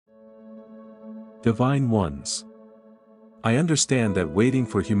Divine Ones. I understand that waiting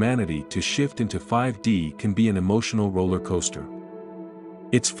for humanity to shift into 5D can be an emotional roller coaster.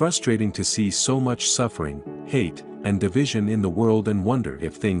 It's frustrating to see so much suffering, hate, and division in the world and wonder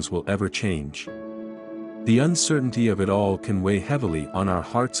if things will ever change. The uncertainty of it all can weigh heavily on our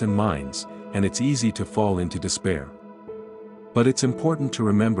hearts and minds, and it's easy to fall into despair. But it's important to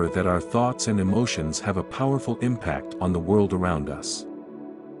remember that our thoughts and emotions have a powerful impact on the world around us.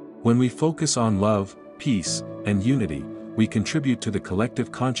 When we focus on love, peace, and unity, we contribute to the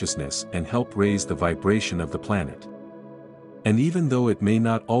collective consciousness and help raise the vibration of the planet. And even though it may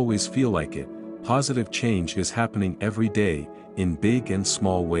not always feel like it, positive change is happening every day, in big and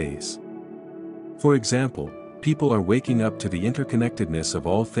small ways. For example, people are waking up to the interconnectedness of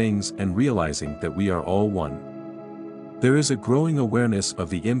all things and realizing that we are all one. There is a growing awareness of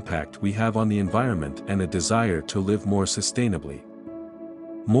the impact we have on the environment and a desire to live more sustainably.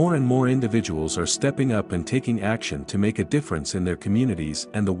 More and more individuals are stepping up and taking action to make a difference in their communities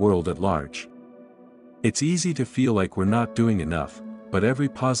and the world at large. It's easy to feel like we're not doing enough, but every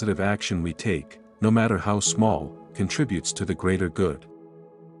positive action we take, no matter how small, contributes to the greater good.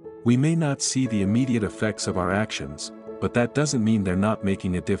 We may not see the immediate effects of our actions, but that doesn't mean they're not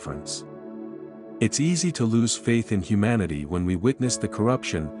making a difference. It's easy to lose faith in humanity when we witness the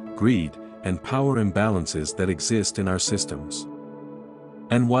corruption, greed, and power imbalances that exist in our systems.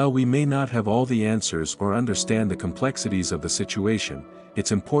 And while we may not have all the answers or understand the complexities of the situation,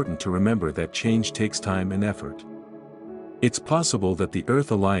 it's important to remember that change takes time and effort. It's possible that the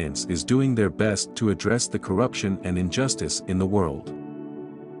Earth Alliance is doing their best to address the corruption and injustice in the world.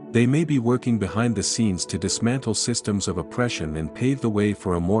 They may be working behind the scenes to dismantle systems of oppression and pave the way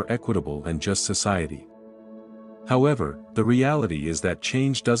for a more equitable and just society. However, the reality is that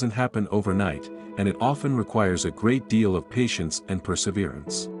change doesn't happen overnight, and it often requires a great deal of patience and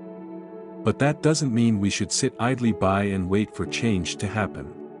perseverance. But that doesn't mean we should sit idly by and wait for change to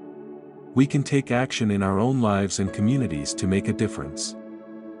happen. We can take action in our own lives and communities to make a difference.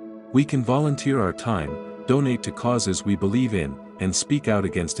 We can volunteer our time, donate to causes we believe in, and speak out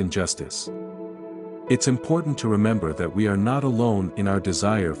against injustice. It's important to remember that we are not alone in our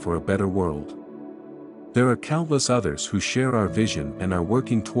desire for a better world. There are countless others who share our vision and are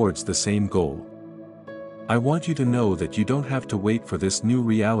working towards the same goal. I want you to know that you don't have to wait for this new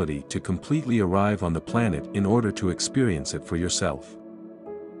reality to completely arrive on the planet in order to experience it for yourself.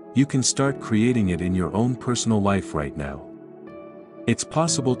 You can start creating it in your own personal life right now. It's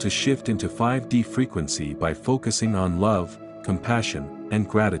possible to shift into 5D frequency by focusing on love, compassion, and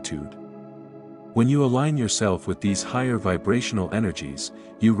gratitude. When you align yourself with these higher vibrational energies,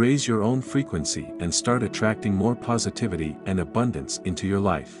 you raise your own frequency and start attracting more positivity and abundance into your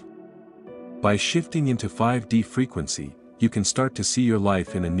life. By shifting into 5D frequency, you can start to see your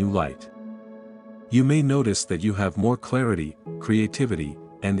life in a new light. You may notice that you have more clarity, creativity,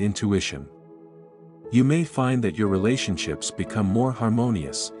 and intuition. You may find that your relationships become more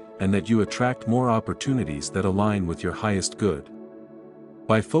harmonious, and that you attract more opportunities that align with your highest good.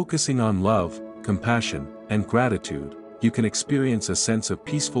 By focusing on love, compassion, and gratitude, you can experience a sense of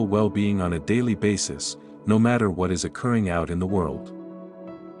peaceful well-being on a daily basis, no matter what is occurring out in the world.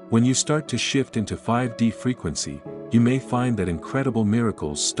 When you start to shift into 5D frequency, you may find that incredible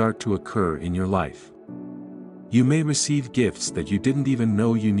miracles start to occur in your life. You may receive gifts that you didn't even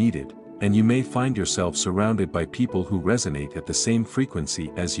know you needed, and you may find yourself surrounded by people who resonate at the same frequency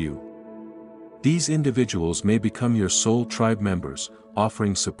as you. These individuals may become your soul tribe members,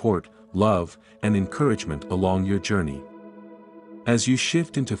 offering support, love, and encouragement along your journey. As you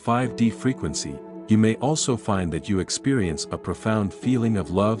shift into 5D frequency, you may also find that you experience a profound feeling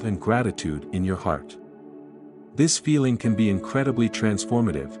of love and gratitude in your heart. This feeling can be incredibly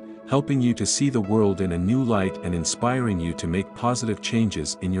transformative, helping you to see the world in a new light and inspiring you to make positive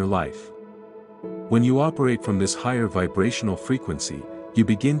changes in your life. When you operate from this higher vibrational frequency, you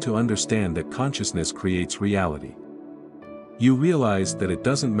begin to understand that consciousness creates reality. You realize that it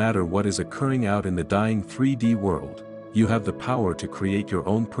doesn't matter what is occurring out in the dying 3D world, you have the power to create your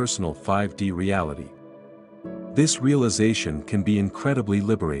own personal 5D reality. This realization can be incredibly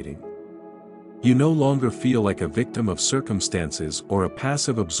liberating. You no longer feel like a victim of circumstances or a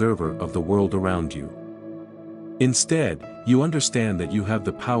passive observer of the world around you. Instead, you understand that you have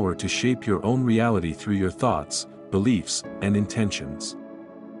the power to shape your own reality through your thoughts, beliefs, and intentions.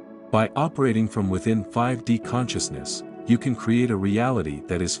 By operating from within 5D consciousness, you can create a reality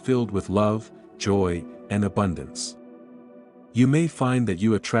that is filled with love, joy, and abundance. You may find that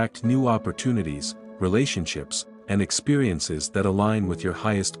you attract new opportunities, relationships, and experiences that align with your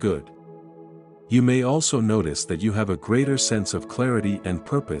highest good. You may also notice that you have a greater sense of clarity and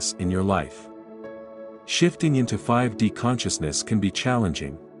purpose in your life. Shifting into 5D consciousness can be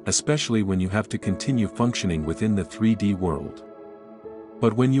challenging, especially when you have to continue functioning within the 3D world.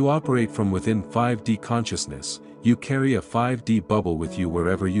 But when you operate from within 5D consciousness, you carry a 5D bubble with you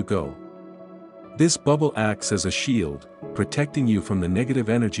wherever you go. This bubble acts as a shield, protecting you from the negative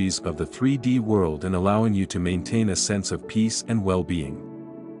energies of the 3D world and allowing you to maintain a sense of peace and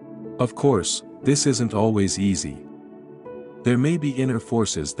well-being. Of course, this isn't always easy. There may be inner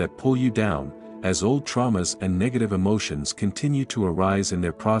forces that pull you down, as old traumas and negative emotions continue to arise in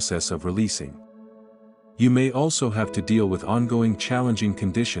their process of releasing. You may also have to deal with ongoing challenging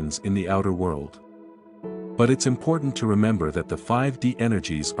conditions in the outer world. But it's important to remember that the 5D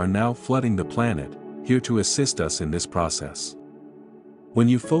energies are now flooding the planet, here to assist us in this process. When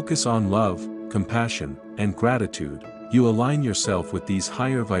you focus on love, compassion, and gratitude, you align yourself with these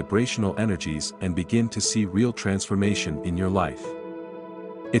higher vibrational energies and begin to see real transformation in your life.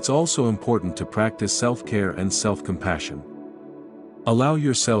 It's also important to practice self-care and self-compassion. Allow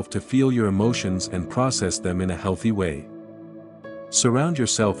yourself to feel your emotions and process them in a healthy way. Surround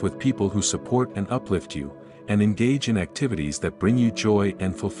yourself with people who support and uplift you, and engage in activities that bring you joy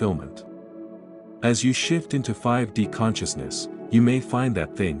and fulfillment. As you shift into 5D consciousness, you may find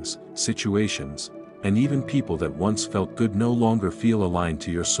that things, situations, and even people that once felt good no longer feel aligned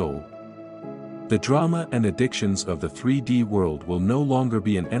to your soul. The drama and addictions of the 3D world will no longer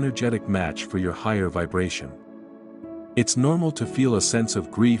be an energetic match for your higher vibration. It's normal to feel a sense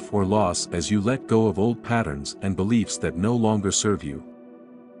of grief or loss as you let go of old patterns and beliefs that no longer serve you.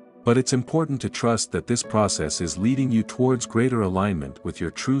 But it's important to trust that this process is leading you towards greater alignment with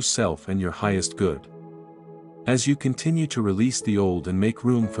your true self and your highest good. As you continue to release the old and make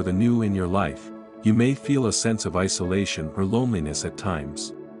room for the new in your life, you may feel a sense of isolation or loneliness at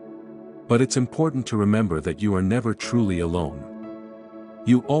times. But it's important to remember that you are never truly alone.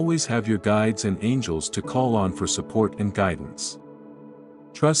 You always have your guides and angels to call on for support and guidance.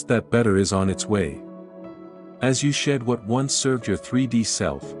 Trust that better is on its way. As you shed what once served your 3D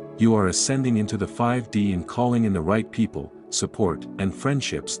self, you are ascending into the 5D and calling in the right people, support, and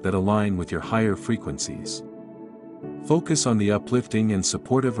friendships that align with your higher frequencies. Focus on the uplifting and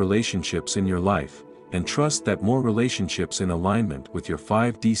supportive relationships in your life, and trust that more relationships in alignment with your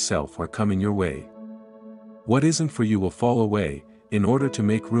 5D self are coming your way. What isn't for you will fall away, in order to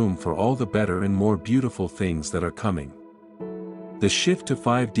make room for all the better and more beautiful things that are coming. The shift to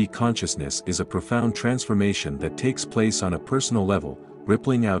 5D consciousness is a profound transformation that takes place on a personal level,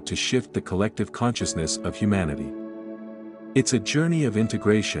 rippling out to shift the collective consciousness of humanity. It's a journey of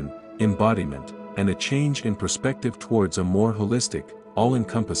integration, embodiment, and a change in perspective towards a more holistic,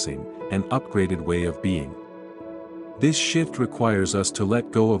 all-encompassing, and upgraded way of being. This shift requires us to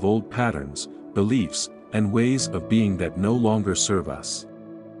let go of old patterns, beliefs, and ways of being that no longer serve us.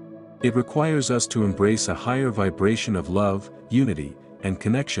 It requires us to embrace a higher vibration of love, unity, and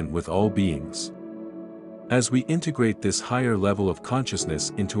connection with all beings. As we integrate this higher level of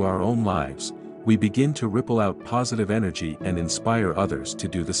consciousness into our own lives, we begin to ripple out positive energy and inspire others to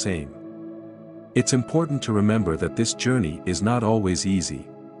do the same. It's important to remember that this journey is not always easy.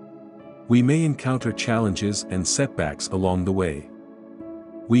 We may encounter challenges and setbacks along the way.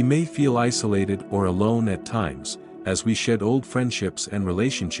 We may feel isolated or alone at times, as we shed old friendships and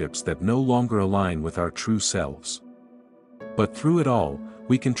relationships that no longer align with our true selves. But through it all,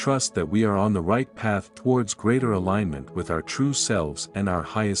 we can trust that we are on the right path towards greater alignment with our true selves and our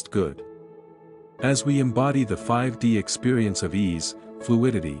highest good. As we embody the 5D experience of ease,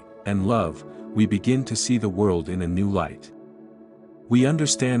 fluidity, and love, we begin to see the world in a new light. We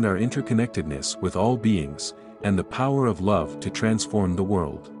understand our interconnectedness with all beings, and the power of love to transform the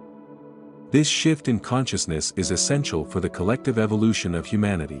world. This shift in consciousness is essential for the collective evolution of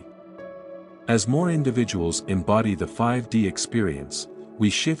humanity. As more individuals embody the 5D experience, we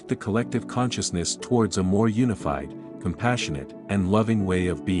shift the collective consciousness towards a more unified, compassionate, and loving way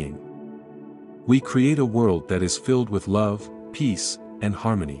of being. We create a world that is filled with love, peace, and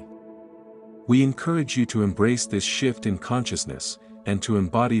harmony. We encourage you to embrace this shift in consciousness, and to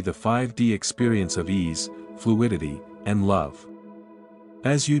embody the 5D experience of ease, fluidity, and love.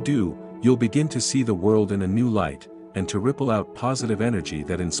 As you do, you'll begin to see the world in a new light, and to ripple out positive energy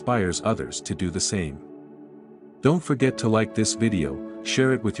that inspires others to do the same. Don't forget to like this video,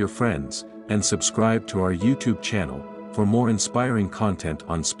 share it with your friends, and subscribe to our YouTube channel for more inspiring content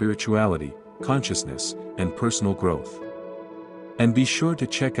on spirituality, consciousness, and personal growth. And be sure to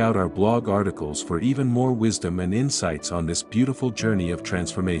check out our blog articles for even more wisdom and insights on this beautiful journey of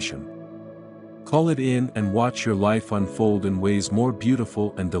transformation. Call it in and watch your life unfold in ways more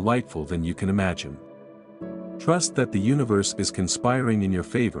beautiful and delightful than you can imagine. Trust that the universe is conspiring in your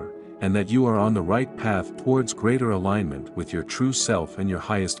favor, and that you are on the right path towards greater alignment with your true self and your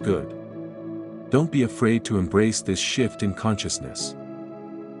highest good. Don't be afraid to embrace this shift in consciousness.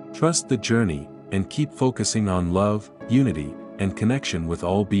 Trust the journey, and keep focusing on love, unity, and connection with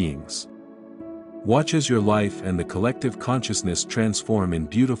all beings. Watch as your life and the collective consciousness transform in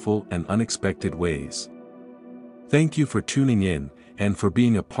beautiful and unexpected ways. Thank you for tuning in, and for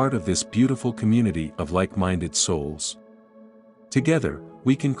being a part of this beautiful community of like-minded souls. Together,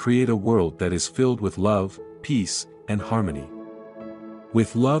 we can create a world that is filled with love, peace, and harmony.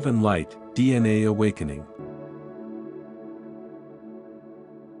 With love and light, DNA Awakening.